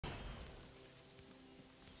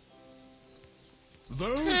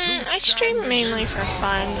I stream mainly for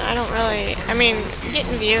fun. I don't really... I mean,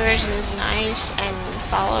 getting viewers is nice and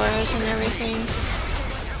followers and everything.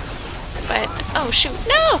 But, oh shoot,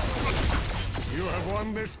 no! You have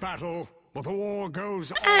won this battle, but the war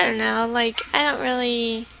goes on. I don't know, like, I don't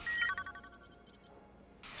really...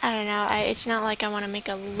 I don't know, it's not like I want to make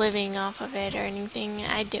a living off of it or anything.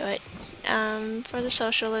 I do it, for the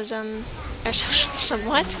socialism... Or socialism,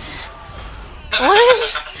 what?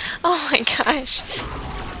 What? Oh my gosh.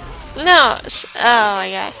 No, oh my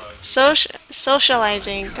god.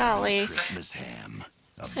 Socializing, golly.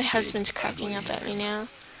 My husband's cracking up at me now.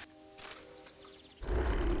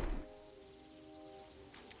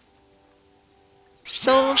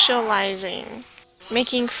 Socializing.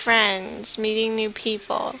 Making friends, meeting new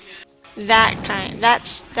people. That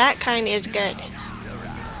kind is good.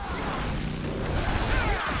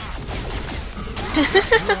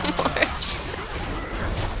 Morphs.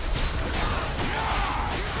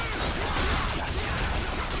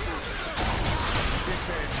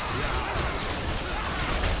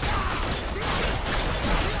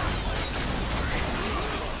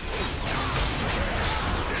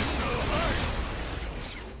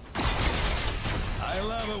 I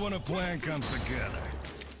love it when a plan comes together.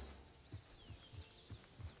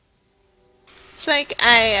 It's like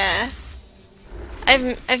I've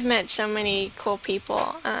met so many cool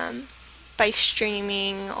people by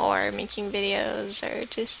streaming or making videos or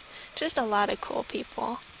just a lot of cool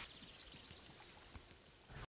people.